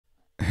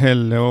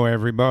Hello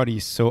everybody.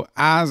 So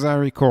as I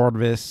record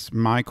this,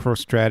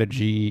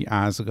 MicroStrategy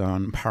has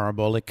gone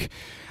parabolic.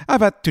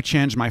 I've had to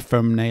change my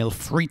thumbnail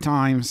 3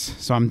 times,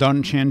 so I'm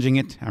done changing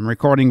it. I'm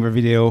recording the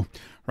video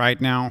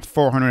right now.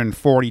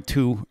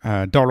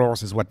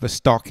 $442 is what the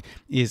stock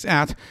is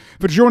at.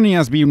 The journey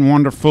has been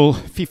wonderful.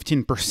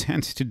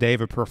 15% today.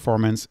 The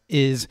performance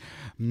is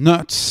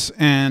nuts.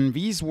 And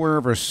these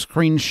were the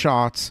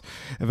screenshots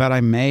that I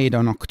made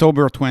on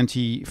October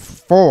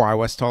 24. I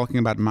was talking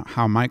about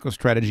how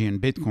MicroStrategy and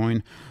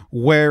Bitcoin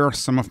were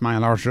some of my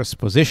largest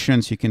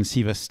positions. You can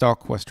see the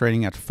stock was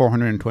trading at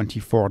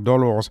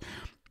 $424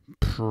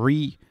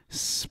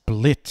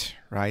 pre-split,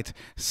 right?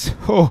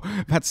 So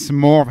that's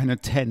more than a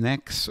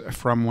 10x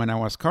from when I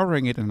was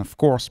covering it. And of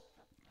course,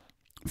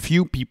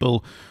 few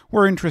people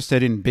were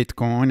interested in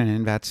Bitcoin and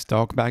in that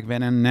stock back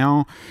then, and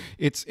now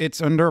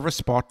it's under the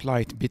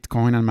spotlight.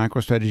 Bitcoin and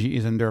MicroStrategy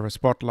is under the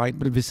spotlight,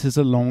 but this is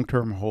a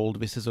long-term hold.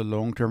 This is a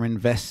long-term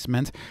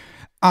investment.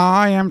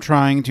 I am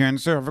trying to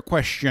answer the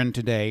question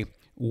today: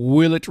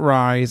 will it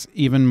rise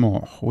even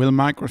more? Will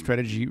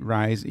MicroStrategy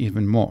rise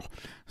even more?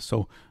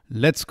 So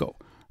let's go.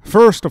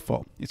 First of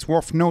all, it's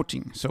worth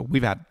noting, so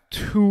we've had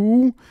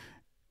 2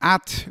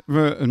 at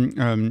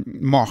the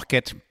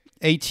market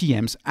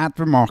ATMs at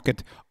the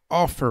market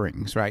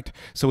offerings, right?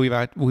 So we've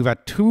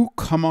had 2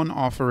 common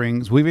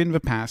offerings within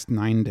the past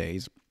 9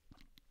 days.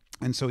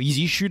 And so he's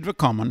issued the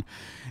common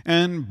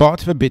and bought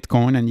the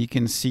Bitcoin, and you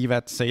can see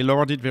that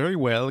Saylor did very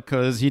well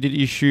because he did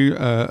issue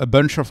a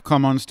bunch of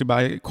commons to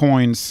buy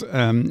coins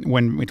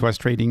when it was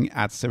trading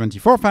at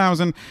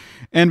 74,000,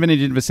 and then he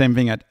did the same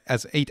thing at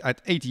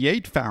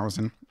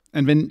 88,000.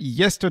 And then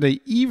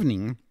yesterday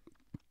evening,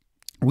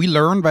 we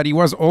learned that he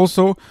was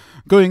also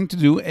going to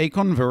do a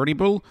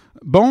convertible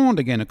bond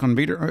again, a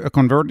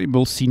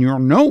convertible senior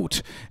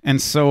note.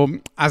 And so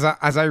as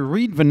I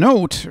read the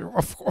note,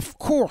 of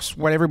course,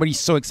 what everybody's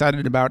so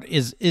excited about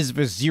is the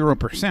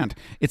 0%.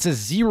 It's a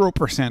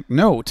 0%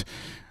 note,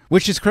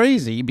 which is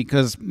crazy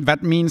because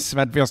that means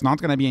that there's not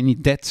going to be any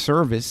debt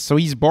service. So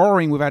he's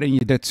borrowing without any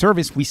debt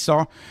service. We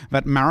saw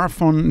that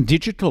Marathon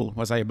Digital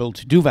was able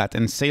to do that,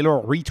 and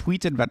Saylor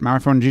retweeted that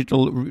Marathon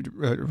Digital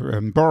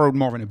borrowed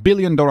more than $1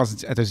 billion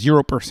at a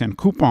 0%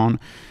 coupon.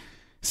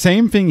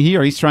 Same thing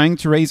here. He's trying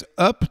to raise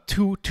up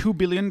to $2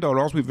 billion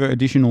with the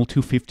additional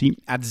 $250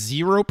 at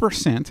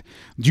 0%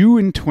 due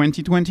in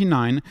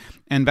 2029.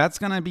 And that's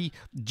going to be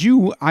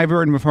due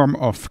either in the form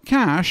of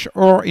cash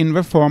or in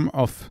the form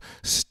of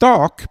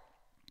stock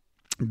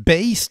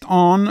based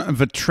on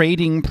the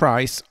trading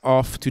price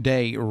of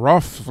today,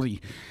 roughly.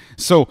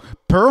 So,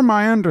 per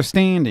my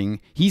understanding,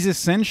 he's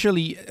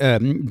essentially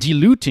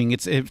diluting.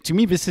 To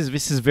me, this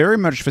is very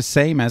much the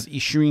same as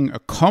issuing a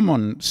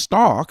common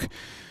stock,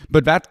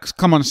 but that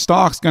common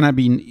stock's going to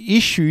be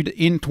issued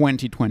in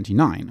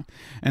 2029.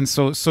 And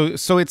so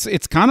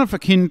it's kind of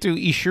akin to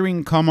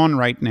issuing common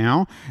right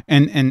now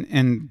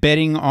and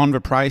betting on the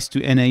price to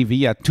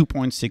NAV at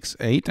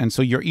 2.68. And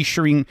so you're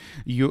issuing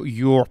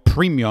your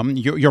premium,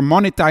 you're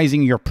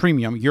monetizing your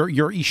premium.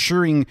 You're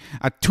issuing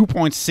at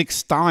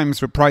 2.6 times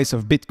the price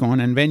of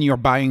Bitcoin, and then you're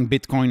buying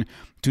Bitcoin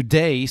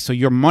today, so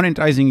you're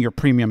monetizing your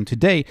premium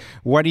today.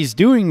 What he's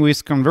doing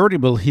with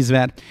convertible is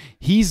that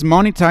he's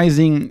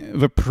monetizing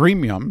the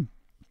premium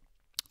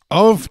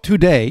of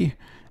today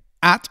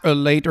at a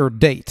later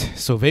date.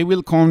 So they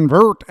will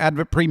convert at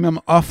the premium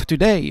of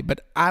today, but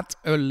at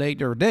a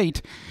later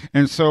date.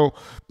 And so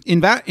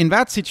in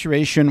that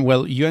situation,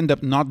 well, you end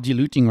up not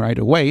diluting right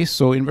away.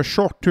 So in the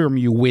short term,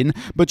 you win,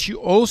 but you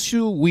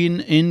also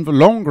win in the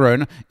long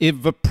run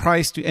if the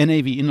price to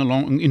NAV in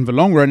the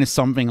long run is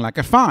something like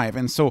a 5.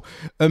 And so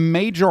a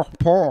major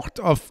part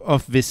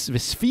of this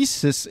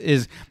thesis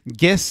is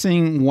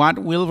guessing what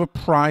will the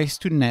price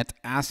to net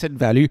asset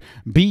value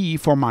be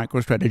for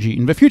MicroStrategy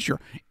in the future.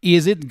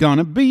 Is it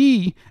gonna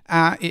be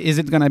a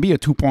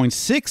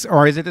 2.6,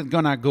 or is it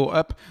gonna go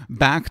up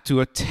back to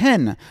a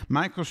 10?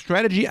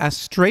 MicroStrategy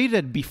has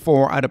traded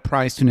before at a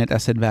price to net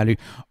asset value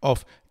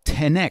of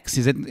 10x.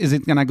 Is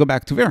it gonna go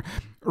back to there?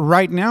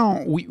 Right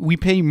now, we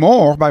pay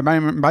more by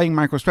buying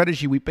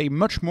MicroStrategy. We pay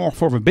much more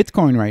for the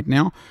Bitcoin right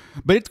now,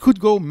 but it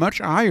could go much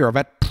higher.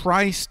 That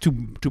price to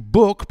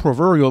book,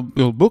 proverbial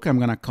book, I'm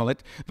going to call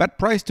it, that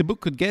price to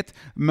book could get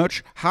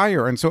much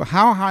higher. And so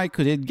how high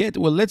could it get?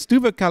 Well, let's do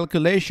the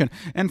calculation.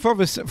 And for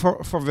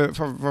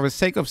the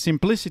sake of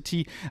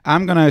simplicity,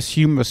 I'm going to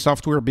assume the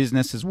software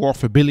business is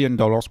worth $1 billion,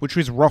 which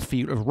is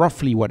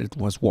roughly what it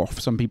was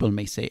worth. Some people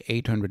may say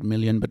 800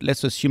 million, but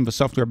let's assume the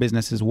software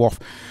business is worth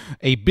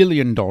 $1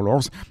 billion.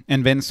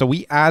 And then so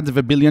we add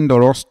the $1 billion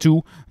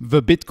to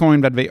the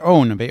Bitcoin that they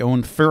own. They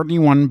own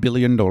 $31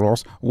 billion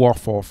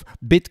worth of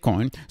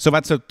Bitcoin. So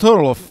that's a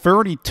total of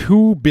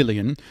 $32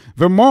 billion.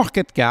 The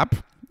market cap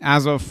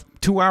as of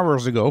 2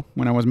 hours ago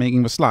when I was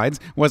making the slides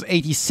was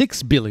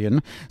 86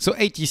 billion. So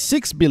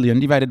 86 billion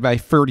divided by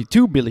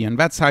 32 billion,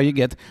 that's how you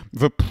get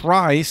the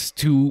price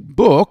to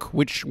book,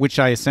 which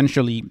I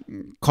essentially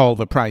call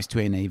the price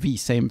to NAV.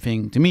 Same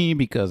thing to me,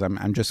 because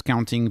I'm just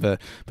counting the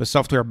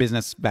software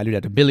business valued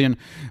at $1 billion.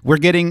 We're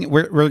getting a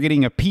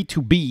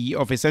P2B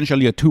of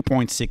essentially a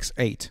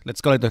 2.68.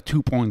 Let's call it a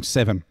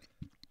 2.7.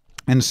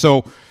 And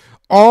so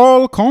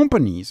all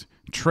companies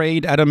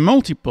trade at a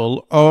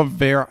multiple of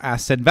their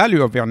asset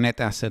value, of their net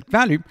asset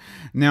value.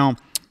 Now,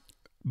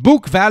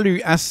 book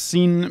value, as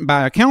seen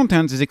by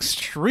accountants, is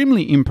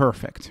extremely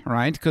imperfect,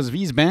 right? Because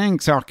these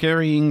banks are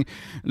carrying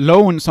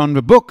loans on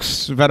the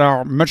books that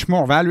are much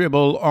more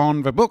valuable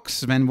on the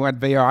books than what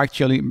they are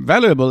actually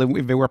valuable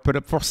if they were put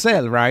up for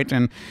sale, right?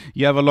 And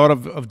you have a lot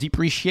of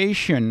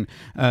depreciation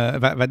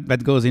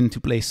that goes into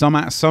play. Some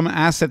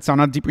assets are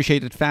not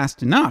depreciated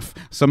fast enough.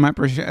 Some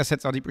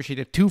assets are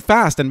depreciated too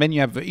fast, and then you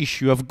have the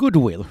issue of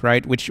goodwill,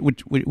 right? Which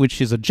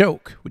is a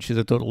joke, which is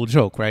a total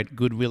joke, right?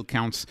 Goodwill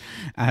counts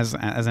as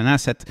an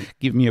asset.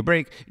 Give me a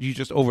break. You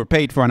just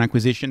overpaid for an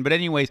acquisition. But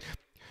anyways,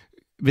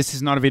 this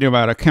is not a video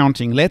about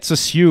accounting. Let's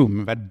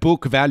assume that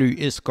book value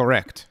is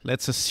correct.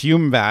 Let's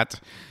assume that,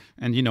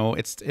 and you know,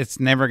 it's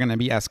never going to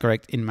be as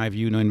correct, in my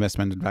view, no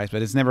investment advice,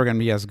 but it's never going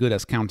to be as good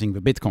as counting the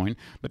Bitcoin.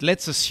 But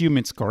let's assume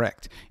it's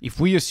correct. If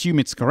we assume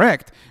it's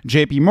correct,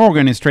 JP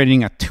Morgan is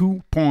trading at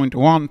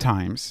 2.1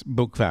 times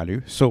book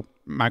value. So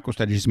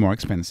MicroStrategy is more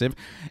expensive.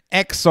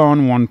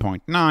 Exxon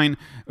 1.9.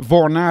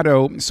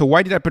 Vornado. So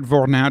why did I put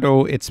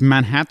Vornado? It's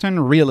Manhattan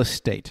real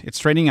estate. It's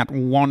trading at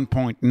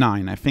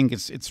 1.9. I think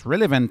it's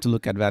relevant to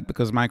look at that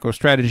because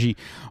MicroStrategy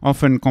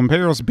often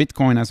compares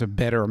Bitcoin as a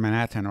better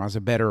Manhattan or as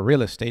a better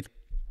real estate.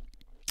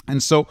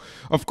 And so,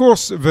 of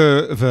course,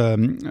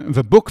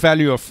 the book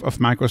value of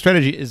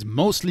MicroStrategy is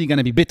mostly going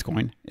to be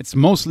Bitcoin. It's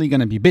mostly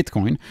going to be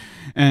Bitcoin,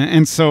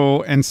 and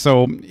so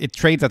it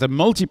trades at a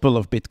multiple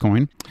of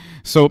Bitcoin.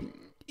 So,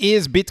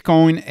 is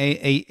Bitcoin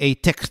a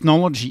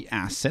technology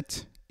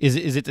asset?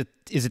 Is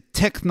it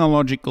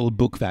technological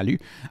book value?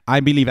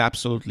 I believe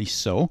absolutely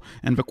so.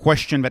 And the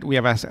question that we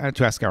have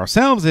to ask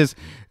ourselves is,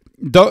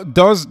 does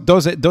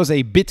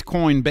a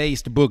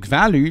Bitcoin-based book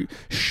value,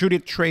 should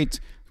it trade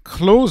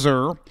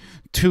closer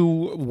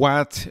to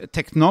what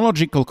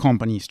technological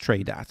companies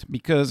trade at?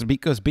 Because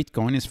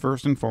Bitcoin is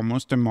first and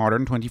foremost a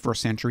modern 21st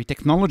century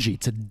technology.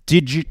 It's a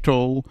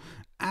digital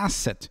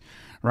asset,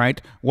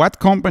 right? What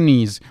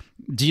companies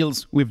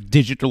deals with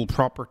digital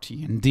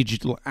property and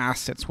digital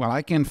assets? Well,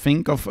 I can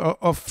think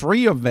of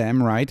three of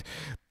them, right?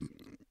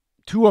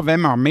 Two of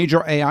them are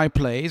major AI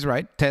plays,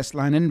 right?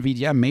 Tesla and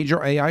Nvidia,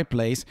 major AI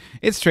plays.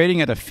 It's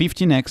trading at a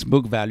 15x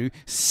book value,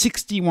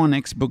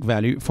 61x book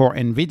value for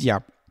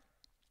Nvidia.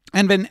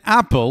 And then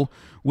Apple,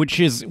 which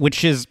is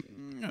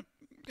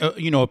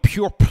a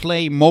pure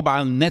play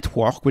mobile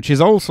network, which is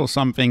also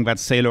something that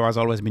Saylor has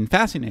always been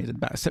fascinated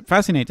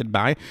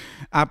by.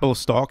 Apple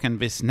stock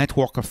and this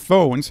network of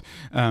phones.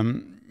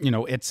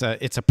 It's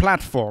a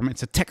platform.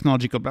 It's a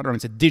technological platform.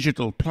 It's a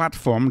digital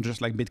platform,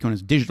 just like Bitcoin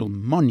is digital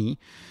money.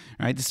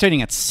 Right? It's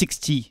trading at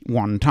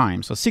 61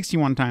 times. So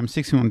 61 times,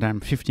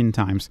 15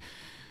 times.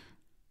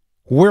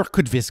 Where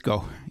could this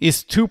go?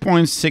 Is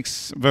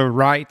 2.6 the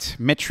right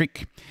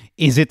metric?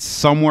 Is it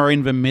somewhere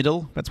in the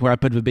middle? That's where I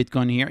put the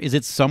Bitcoin here. Is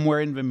it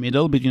somewhere in the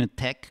middle between a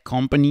tech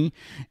company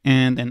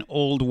and an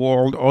old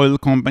world oil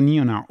company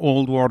and our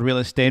old world real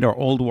estate or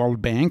old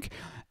world bank?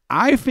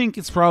 I think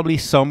it's probably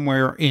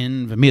somewhere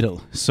in the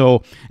middle.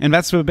 So, and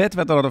that's the bet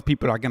that a lot of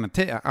people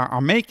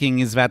are making,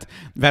 is that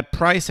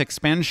price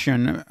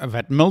expansion,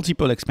 that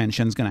multiple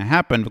expansion is going to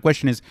happen. The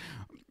question is,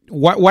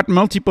 what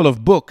multiple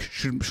of book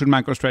should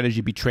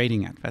MicroStrategy be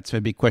trading at? That's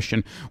the big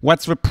question.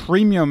 What's the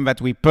premium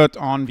that we put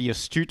on the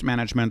astute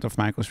management of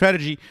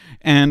MicroStrategy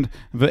and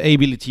the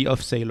ability of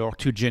Saylor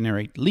to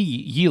generate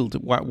yield?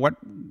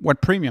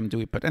 What premium do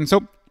we put? And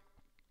so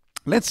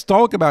let's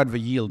talk about the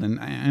yield.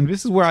 And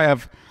this is where I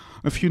have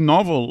a few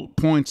novel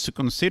points to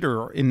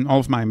consider in all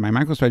of my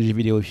MicroStrategy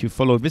video. If you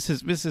follow, this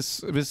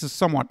is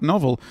somewhat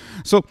novel.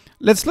 So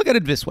let's look at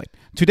it this way.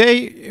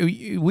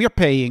 Today, we are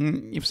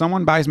paying, if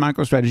someone buys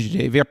MicroStrategy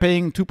today, they're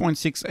paying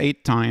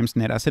 2.68 times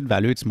net asset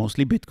value. It's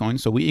mostly Bitcoin,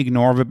 so we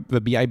ignore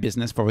the BI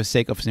business for the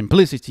sake of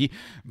simplicity.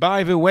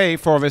 By the way,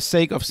 for the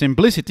sake of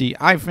simplicity,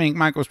 I think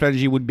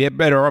MicroStrategy would be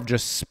better off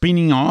just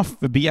spinning off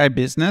the BI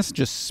business,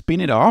 just spin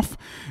it off,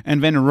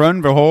 and then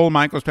run the whole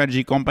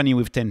MicroStrategy company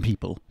with 10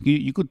 people.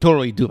 You could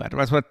totally do that.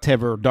 That's what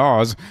Tether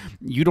does.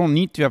 You don't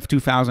need to have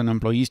 2,000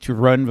 employees to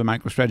run the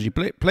MicroStrategy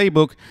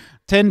playbook.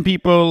 10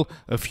 people,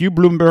 a few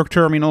Bloomberg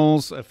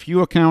terminals, a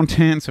few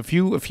accountants, a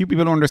few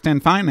people who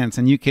understand finance,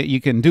 and you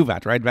can do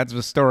that, right? That's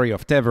the story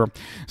of Tether.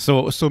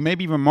 So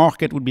maybe the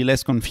market would be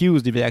less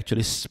confused if they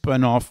actually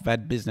spun off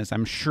that business.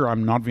 I'm sure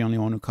I'm not the only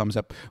one who comes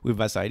up with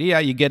this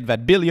idea. You get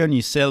that billion,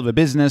 you sell the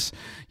business,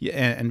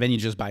 and then you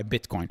just buy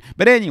Bitcoin.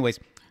 But anyways,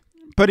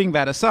 putting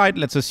that aside,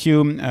 let's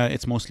assume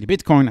it's mostly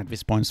Bitcoin. At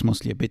this point, it's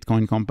mostly a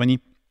Bitcoin company.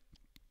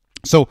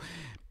 So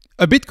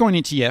a Bitcoin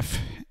ETF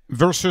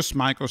versus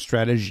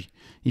MicroStrategy.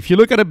 If you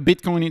look at a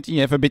Bitcoin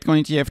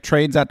ETF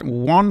trades at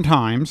 1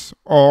 times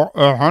or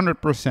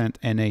 100%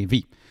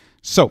 NAV.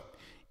 So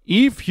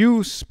if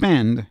you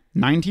spend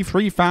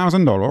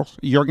 $93,000,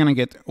 you're going to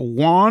get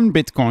 1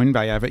 Bitcoin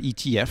via the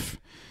ETF.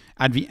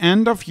 At the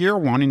end of year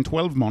 1, in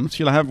 12 months,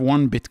 you'll have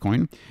 1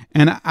 Bitcoin.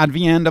 And at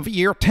the end of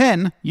year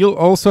 10, you'll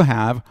also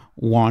have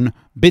 1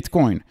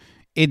 Bitcoin.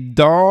 It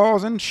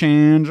doesn't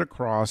change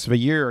across the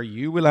year.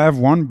 You will have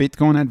 1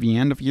 Bitcoin at the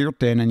end of year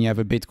 10, and you have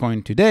a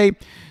Bitcoin today.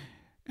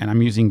 And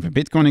I'm using the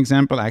Bitcoin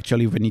example.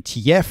 Actually, with an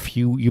ETF,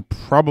 you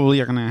probably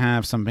are going to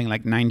have something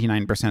like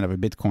 99% of a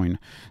Bitcoin.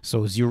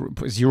 So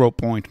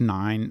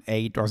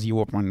 0.98 or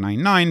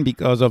 0.99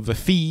 because of the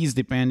fees,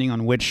 depending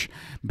on which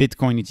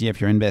Bitcoin ETF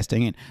you're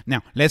investing in.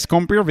 Now, let's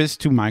compare this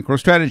to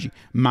MicroStrategy.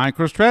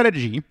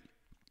 MicroStrategy,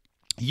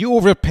 you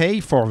overpay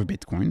for the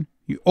Bitcoin.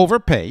 You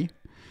overpay,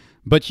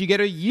 but you get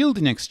a yield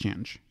in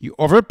exchange. You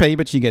overpay,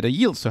 but you get a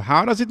yield. So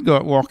how does it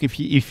work if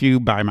you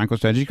buy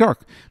MicroStrategy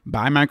stock?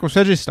 Buy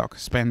MicroStrategy stock,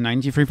 spend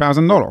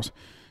 $93,000.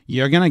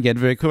 You're going to get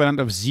the equivalent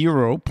of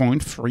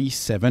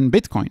 0.37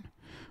 Bitcoin.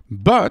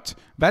 But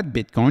that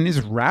Bitcoin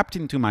is wrapped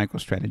into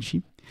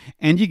MicroStrategy,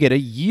 and you get a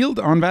yield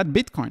on that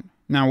Bitcoin.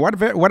 Now,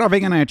 what are they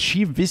going to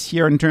achieve this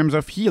year in terms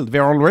of yield?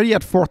 They're already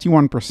at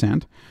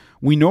 41%.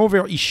 We know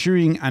they're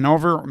issuing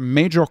another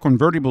major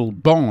convertible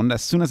bond.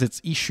 As soon as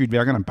it's issued,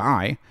 they're going to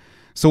buy.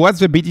 So what's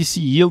the BTC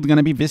yield going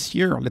to be this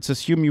year? Let's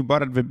assume you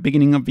bought at the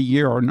beginning of the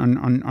year, or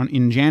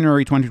in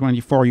January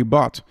 2024 you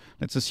bought.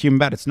 Let's assume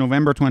that it's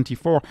November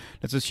 24.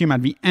 Let's assume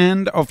at the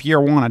end of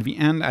year 1,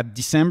 at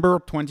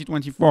December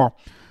 2024,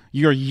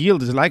 your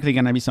yield is likely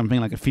going to be something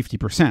like a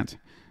 50%.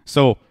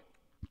 So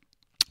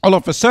all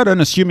of a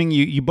sudden, assuming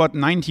you bought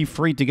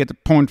 93 to get a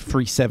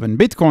 0.37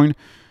 Bitcoin,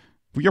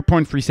 your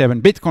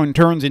 0.37 Bitcoin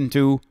turns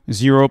into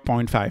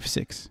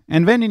 0.56.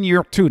 And then in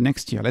year 2,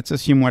 next year, let's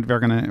assume what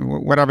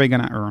are they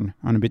gonna earn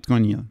on a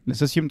Bitcoin yield?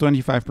 Let's assume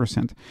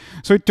 25%.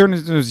 So it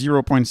turns into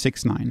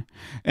 0.69.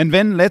 And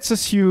then let's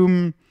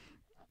assume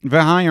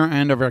the higher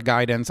end of their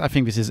guidance. I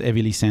think this is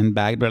heavily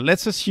sandbagged, but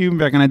let's assume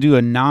they're gonna do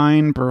a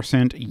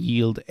 9%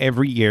 yield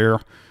every year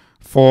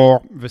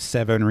for the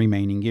 7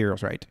 remaining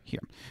years right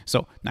here.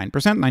 So 9%,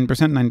 9%,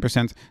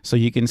 9%. So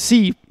you can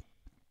see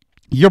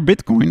your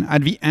Bitcoin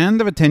at the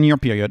end of a 10-year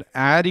period,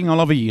 adding all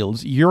of the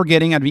yields, you're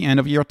getting at the end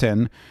of year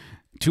 10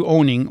 to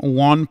owning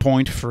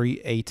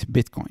 1.38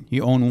 Bitcoin.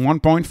 You own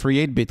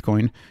 1.38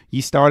 Bitcoin.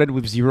 You started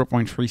with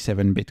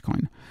 0.37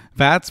 Bitcoin.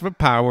 That's the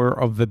power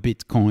of the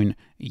Bitcoin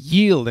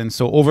yield. And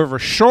so over the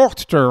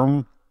short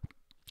term,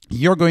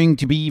 you're going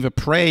to be the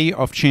prey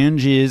of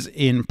changes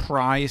in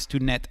price to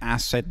net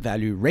asset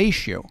value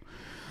ratio.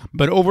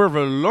 But over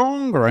the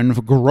long run,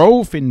 the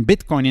growth in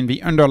Bitcoin in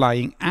the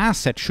underlying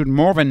asset should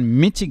more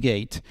than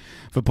mitigate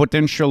the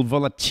potential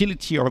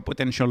volatility or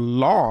potential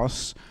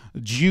loss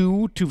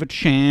due to the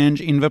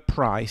change in the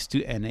price to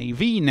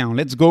NAV. Now,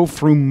 let's go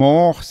through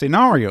more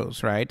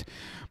scenarios, right?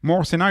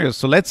 More scenarios.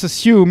 So let's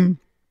assume,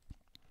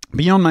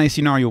 beyond my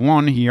scenario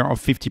 1 here of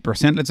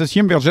 50%, let's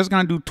assume they're just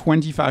going to do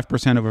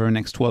 25% over the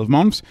next 12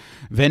 months,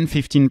 then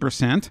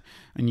 15%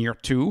 in year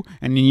 2,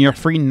 and in year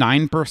 3,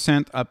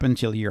 9% up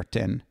until year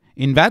 10.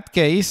 In that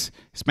case,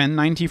 spend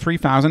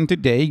 $93,000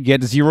 today,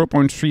 get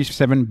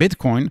 0.37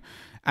 Bitcoin.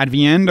 At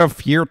the end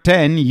of year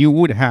 10, you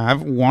would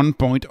have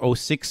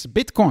 1.06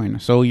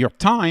 Bitcoin. So your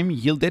time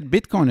yielded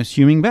Bitcoin,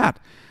 assuming that.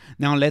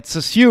 Now, let's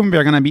assume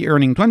they're going to be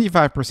earning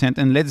 25%,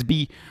 and let's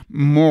be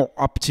more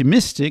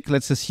optimistic.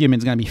 Let's assume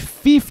it's going to be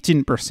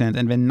 15%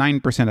 and then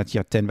 9% at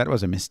year 10. That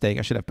was a mistake.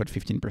 I should have put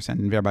 15%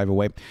 in there, by the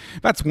way.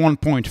 That's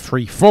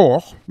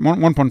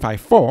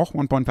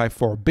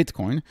 1.54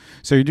 Bitcoin.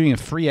 So you're doing a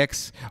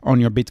 3x on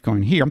your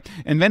Bitcoin here.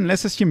 And then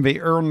let's assume they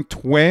earn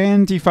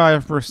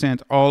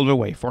 25% all the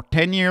way for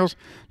 10 years.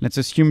 Let's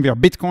assume their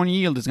Bitcoin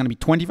yield is going to be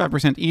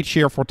 25% each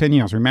year for 10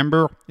 years.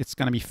 Remember, it's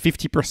going to be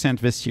 50%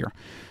 this year.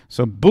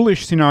 So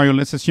bullish scenario,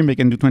 let's assume they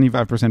can do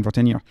 25% for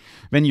 10 years.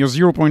 Then your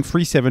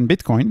 0.37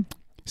 Bitcoin,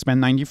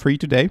 spend 93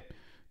 today,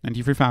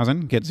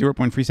 93,000, get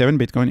 0.37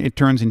 Bitcoin, it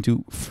turns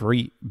into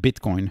 3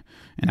 Bitcoin,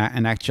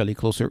 and actually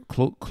closer to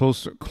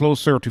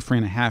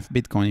 3.5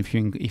 Bitcoin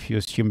if you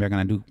assume they're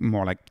gonna do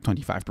more like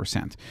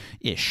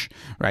 25%-ish,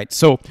 right?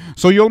 So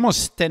you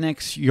almost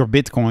 10x your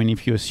Bitcoin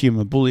if you assume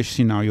a bullish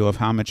scenario of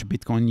how much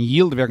Bitcoin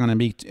yield they're gonna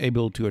be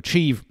able to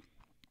achieve.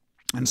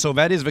 And so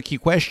that is the key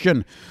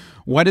question.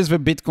 What is the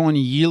Bitcoin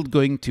yield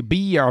going to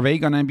be? Are they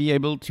going to be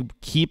able to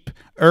keep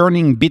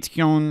earning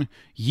Bitcoin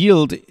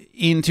yield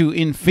into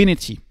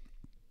infinity?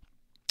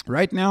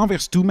 Right now,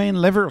 there's 2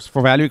 main levers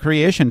for value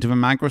creation to the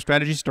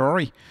MicroStrategy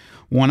story.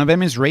 One of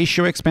them is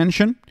ratio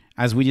expansion.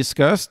 As we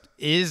discussed,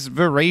 is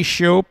the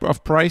ratio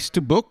of price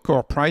to book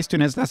or price to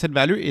net asset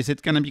value, is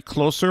it going to be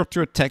closer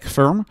to a tech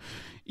firm?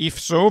 If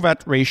so,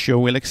 that ratio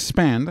will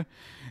expand.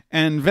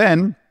 And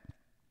then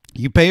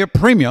you pay a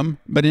premium,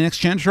 but in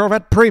exchange for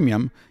that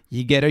premium,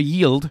 you get a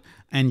yield,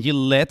 and you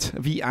let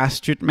the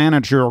astute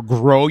manager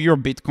grow your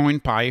Bitcoin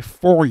pie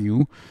for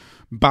you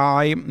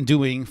by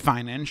doing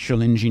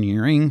financial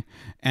engineering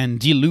and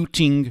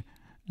diluting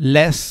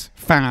less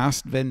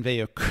fast than they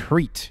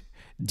accrete.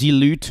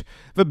 dilute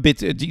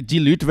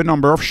the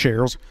number of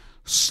shares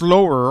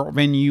slower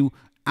when you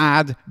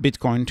add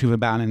Bitcoin to the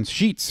balance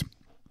sheets.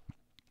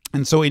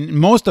 And so in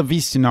most of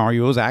these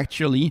scenarios,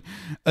 actually,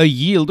 a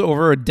yield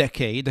over a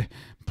decade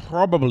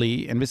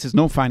probably, and this is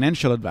no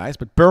financial advice,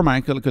 but per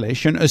my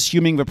calculation,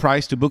 assuming the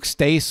price to book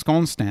stays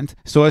constant,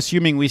 so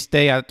assuming we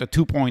stay at a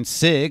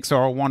 2.6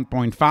 or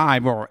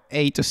 1.5 or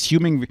 8,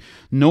 assuming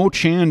no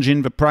change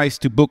in the price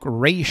to book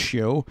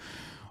ratio,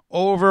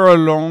 over a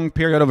long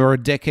period, over a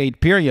decade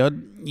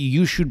period,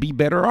 you should be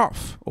better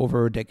off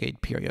over a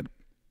decade period.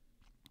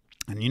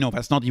 And, you know,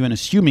 that's not even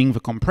assuming the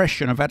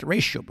compression of that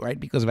ratio, right?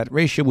 Because that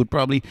ratio would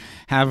probably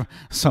have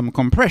some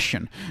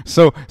compression.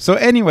 So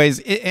anyways,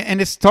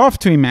 and it's tough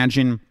to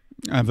imagine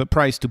the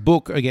price to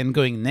book, again,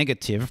 going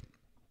negative.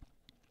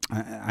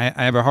 I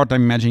have a hard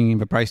time imagining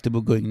the price to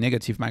book going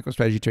negative,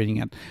 MicroStrategy trading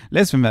at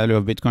less than value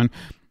of Bitcoin.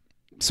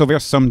 So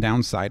there's some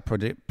downside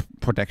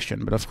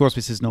protection. But of course,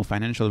 this is no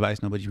financial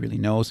advice. Nobody really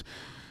knows.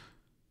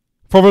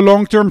 For the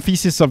long-term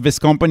thesis of this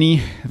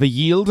company, the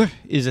yield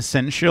is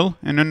essential,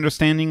 and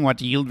understanding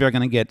what yield they're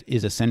going to get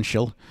is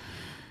essential.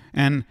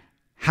 And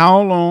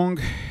how long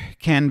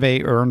can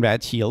they earn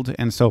that yield?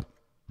 And so,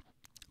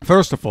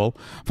 first of all,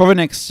 for the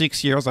next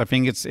 6 years, I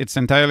think it's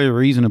entirely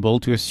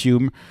reasonable to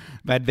assume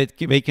that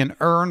they can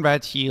earn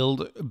that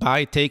yield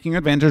by taking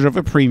advantage of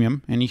a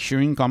premium and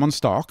issuing common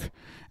stock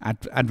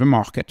at the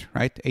market,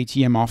 right?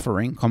 ATM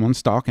offering common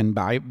stock and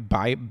buy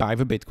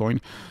the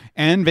Bitcoin,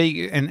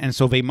 and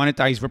so they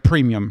monetize the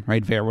premium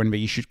right there when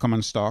they issue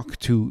common stock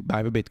to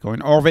buy the Bitcoin,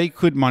 or they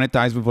could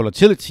monetize the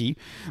volatility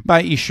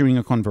by issuing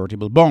a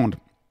convertible bond.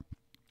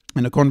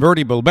 And a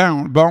convertible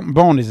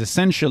bond is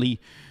essentially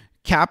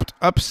capped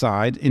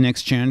upside in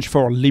exchange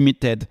for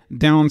limited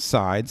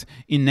downsides,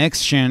 in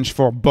exchange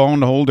for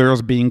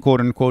bondholders being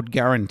quote-unquote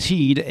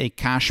guaranteed a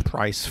cash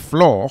price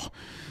floor,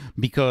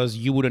 because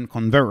you wouldn't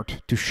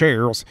convert to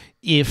shares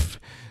if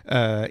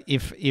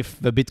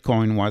the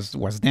Bitcoin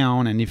was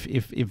down, and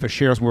if the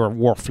shares were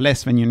worth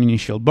less than your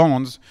initial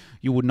bonds,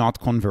 you would not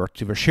convert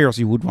to the shares,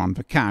 you would want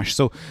the cash.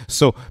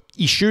 So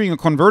issuing a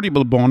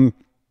convertible bond,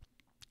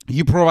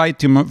 you provide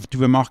to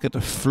the market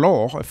a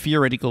floor, a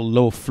theoretical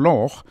low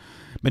floor,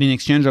 but in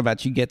exchange of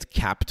that, you get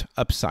capped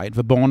upside.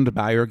 The bond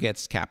buyer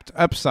gets capped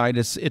upside.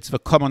 It's the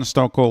common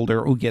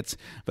stockholder who gets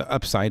the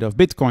upside of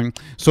Bitcoin.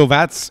 So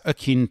that's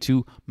akin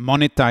to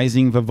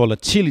monetizing the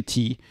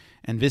volatility,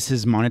 and this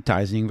is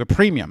monetizing the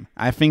premium.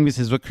 I think this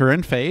is the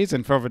current phase,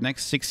 and for the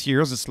next 6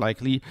 years, it's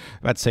likely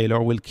that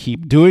Saylor will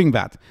keep doing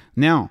that.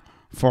 Now,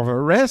 for the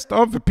rest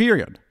of the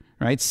period,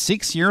 right,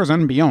 6 years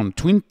and beyond,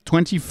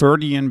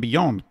 2030 and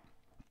beyond,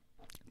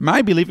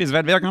 my belief is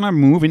that they're going to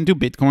move into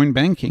Bitcoin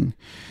banking.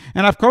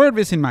 And I've covered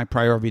this in my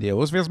prior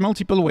videos. There's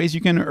multiple ways you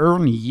can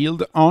earn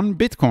yield on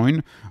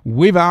Bitcoin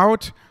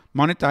without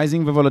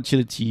monetizing the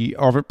volatility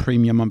or the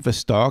premium of the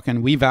stock,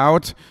 and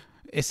without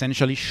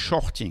essentially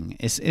shorting,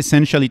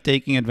 essentially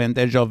taking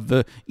advantage of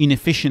the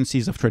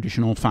inefficiencies of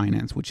traditional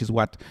finance, which is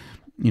what,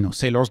 you know,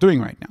 Saylor's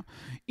doing right now.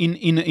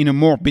 In a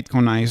more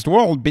Bitcoinized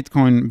world,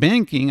 Bitcoin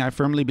banking, I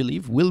firmly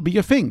believe, will be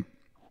a thing.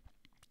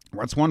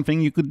 What's one thing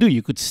you could do?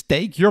 You could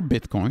stake your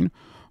Bitcoin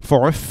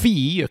for a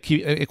fee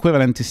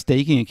equivalent to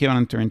staking,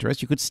 equivalent to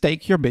interest. You could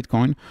stake your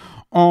Bitcoin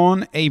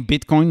on a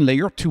Bitcoin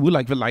layer 2,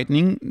 like the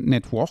Lightning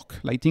Network,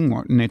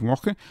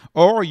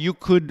 or you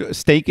could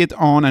stake it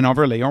on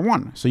another layer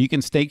 1. So you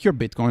can stake your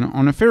Bitcoin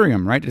on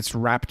Ethereum, right? It's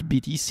wrapped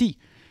BTC.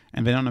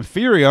 And then on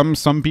Ethereum,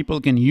 some people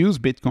can use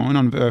Bitcoin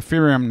on the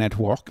Ethereum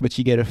network, but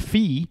you get a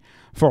fee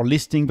for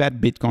listing that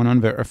Bitcoin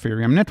on the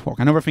Ethereum network.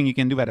 Another thing you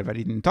can do, that I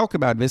didn't talk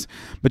about this,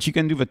 but you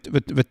can do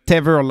the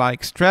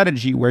Tether-like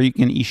strategy where you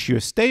can issue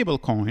a stable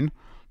coin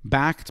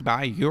backed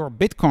by your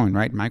Bitcoin,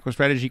 right?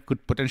 MicroStrategy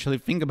could potentially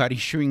think about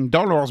issuing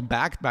dollars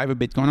backed by the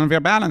Bitcoin on their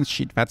balance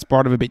sheet. That's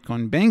part of a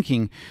Bitcoin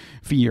banking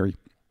theory.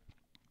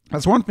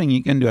 That's one thing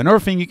you can do.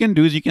 Another thing you can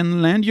do is you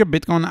can lend your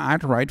Bitcoin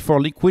outright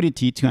for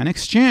liquidity to an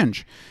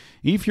exchange.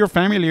 If you're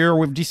familiar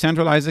with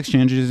decentralized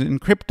exchanges in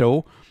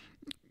crypto,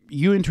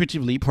 you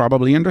intuitively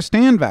probably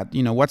understand that.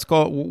 You know,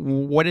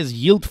 what is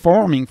yield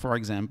farming, for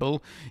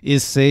example,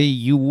 is, say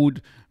you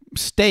would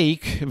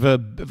stake the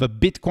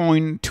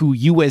Bitcoin to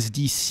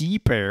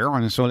USDC pair.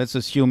 And so let's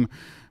assume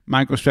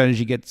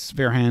MicroStrategy gets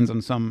their hands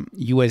on some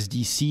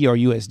USDC or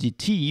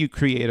USDT. You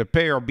create a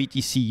pair,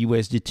 BTC,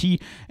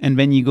 USDT, and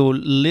then you go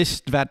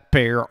list that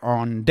pair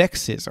on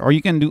DEXs. Or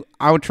you can do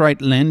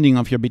outright lending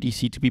of your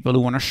BTC to people who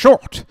want to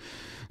short.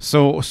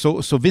 So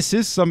this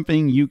is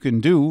something you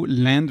can do,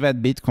 lend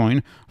that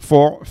Bitcoin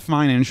for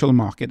financial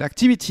market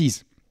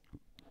activities.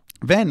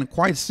 Then,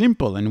 quite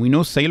simple, and we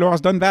know Saylor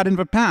has done that in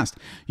the past,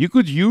 you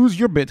could use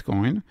your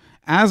Bitcoin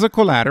as a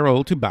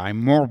collateral to buy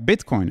more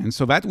Bitcoin. And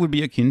so that would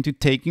be akin to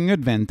taking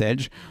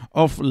advantage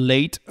of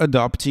late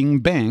adopting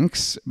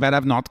banks that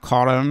have not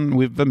caught on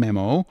with the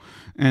memo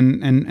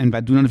and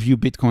that do not view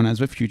Bitcoin as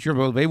the future.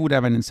 Well, they would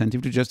have an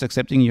incentive to just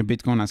accepting your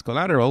Bitcoin as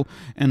collateral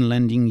and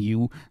lending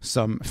you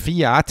some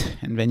fiat,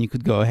 and then you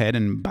could go ahead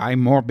and buy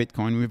more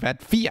Bitcoin with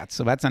that fiat.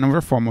 So that's another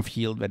form of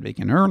yield that they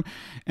can earn.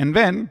 And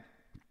then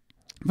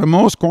The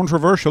most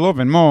controversial of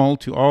them all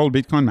to all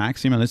Bitcoin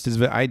maximalists is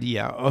the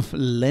idea of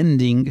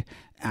lending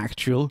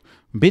actual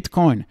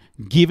Bitcoin.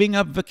 Giving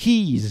up the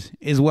keys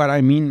is what I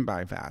mean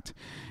by that.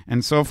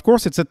 And so, of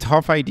course, it's a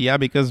tough idea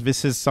because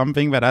this is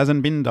something that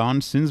hasn't been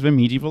done since the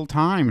medieval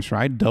times,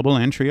 right? Double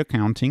entry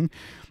accounting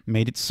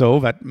made it so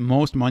that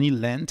most money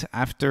lent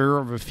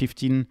after the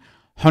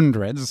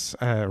 1500s,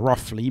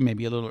 roughly,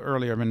 maybe a little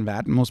earlier than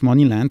that, most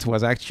money lent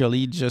was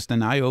actually just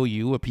an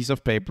IOU, a piece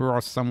of paper,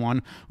 or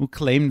someone who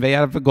claimed they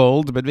had the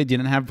gold, but they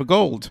didn't have the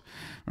gold,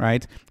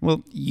 right?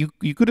 Well,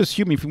 you could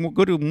assume if we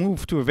go to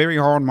move to a very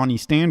hard money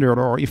standard,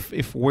 or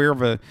if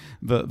we're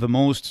the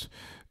most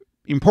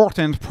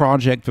important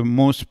project, the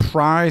most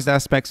prized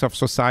aspects of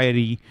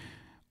society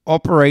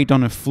operate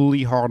on a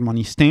fully hard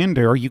money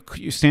standard, you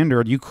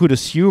could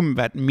assume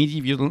that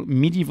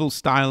medieval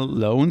style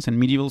loans and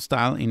medieval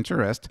style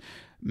interest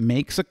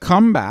makes a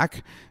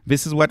comeback.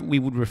 This is what we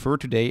would refer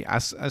today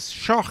as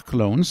shark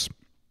loans.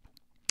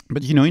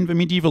 But in the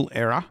medieval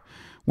era,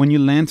 when you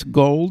lent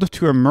gold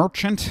to a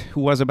merchant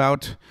who was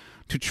about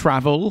to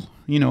travel,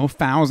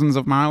 thousands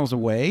of miles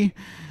away,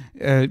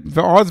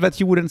 the odds that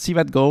you wouldn't see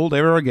that gold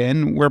ever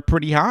again were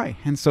pretty high.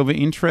 And so the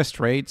interest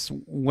rates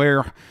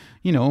were,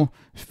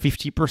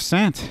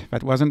 50%.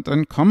 That wasn't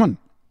uncommon.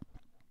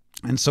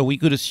 And so we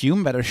could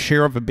assume that a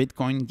share of a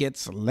Bitcoin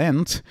gets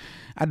lent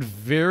at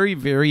very,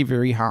 very,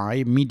 very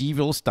high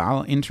medieval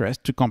style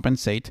interest to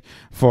compensate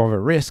for the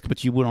risk.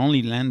 But you would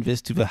only lend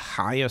this to the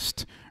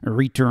highest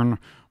return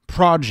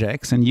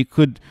projects, and you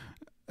could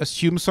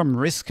assume some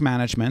risk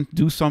management,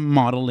 do some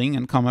modeling,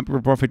 and come up with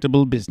a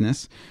profitable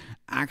business,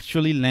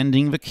 actually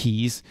lending the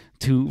keys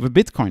to the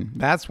Bitcoin.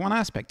 That's one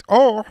aspect.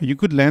 Or you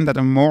could lend at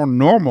a more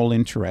normal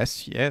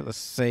interest, let's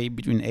say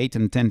between 8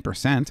 and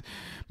 10%,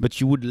 but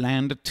you would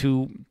lend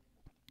to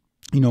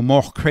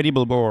more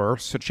credible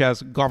borrowers, such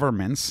as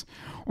governments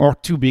or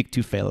too big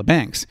to fail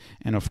banks.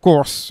 And of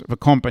course, the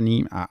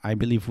company, I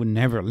believe, would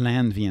never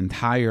lend the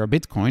entire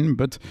Bitcoin,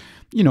 but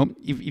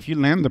if you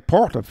lend a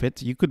part of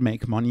it, you could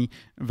make money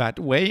that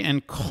way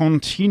and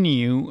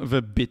continue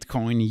the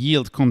Bitcoin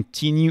yield,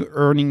 continue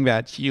earning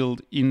that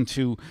yield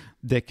into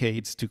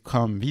decades to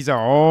come. These are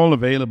all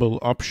available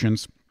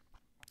options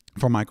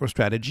for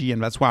MicroStrategy,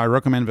 and that's why I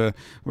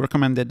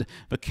recommended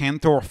the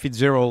Cantor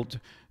Fitzgerald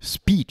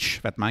speech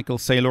that Michael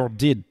Saylor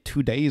did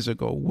 2 days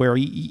ago, where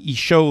he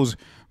shows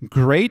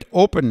great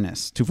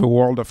openness to the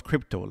world of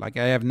crypto, like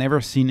I have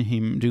never seen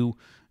him do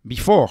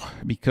before,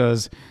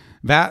 because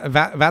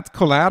that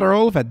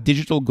collateral, that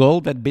digital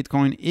gold that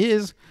Bitcoin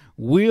is,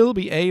 will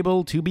be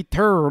able to be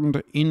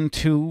turned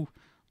into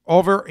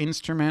other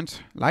instruments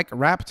like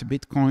wrapped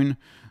Bitcoin,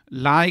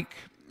 like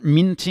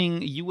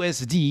minting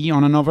USD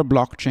on another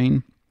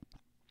blockchain,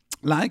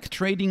 like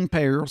trading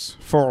pairs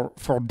for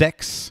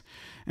DEX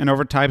and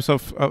other types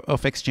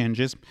of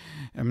exchanges.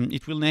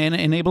 It will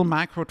enable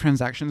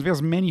microtransactions.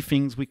 There's many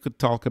things we could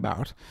talk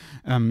about.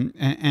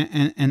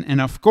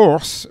 And of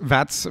course,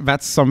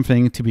 that's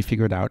something to be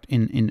figured out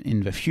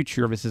in the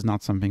future. This is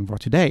not something for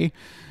today.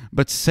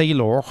 But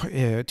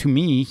Saylor, to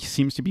me,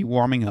 seems to be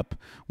warming up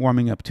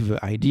to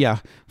the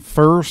idea.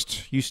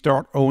 First, you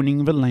start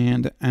owning the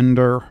land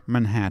under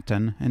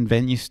Manhattan, and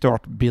then you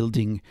start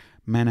building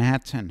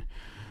Manhattan.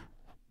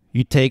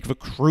 You take the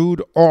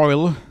crude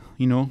oil,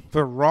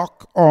 the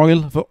rock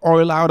oil, the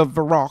oil out of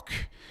the rock,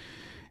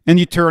 and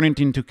you turn it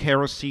into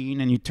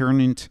kerosene, and you turn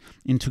it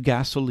into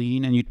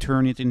gasoline, and you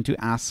turn it into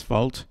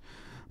asphalt.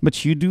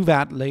 But you do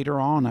that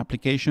later on.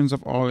 Applications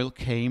of oil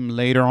came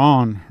later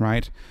on,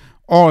 right?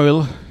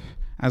 Oil,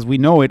 as we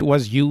know it,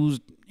 was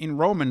used in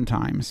Roman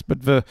times,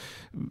 but the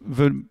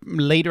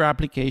later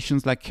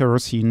applications like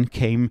kerosene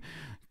came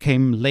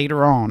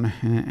later on,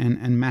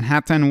 and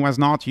Manhattan was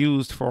not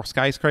used for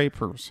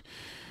skyscrapers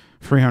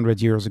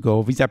 300 years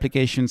ago. These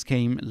applications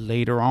came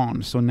later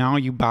on. So now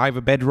you buy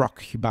the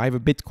bedrock, you buy the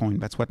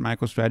Bitcoin. That's what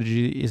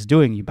MicroStrategy is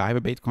doing. You buy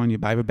the Bitcoin, you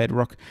buy the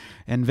bedrock.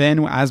 And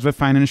then as the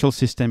financial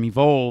system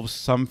evolves,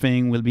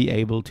 something will be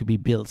able to be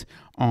built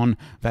on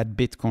that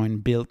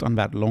Bitcoin, built on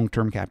that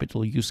long-term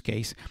capital use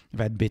case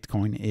that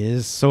Bitcoin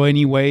is. So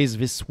anyways,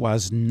 this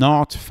was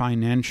not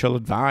financial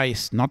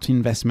advice, not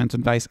investment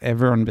advice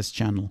ever on this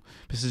channel.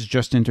 This is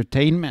just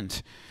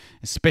entertainment,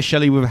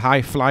 especially with a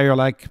high flyer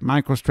like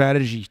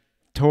MicroStrategy.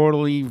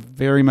 Totally,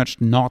 very much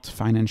not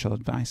financial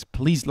advice.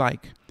 Please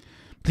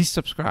please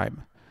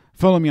subscribe,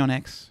 follow me on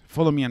X,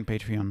 follow me on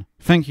Patreon.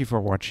 Thank you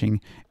for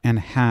watching, and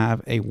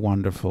have a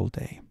wonderful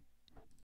day.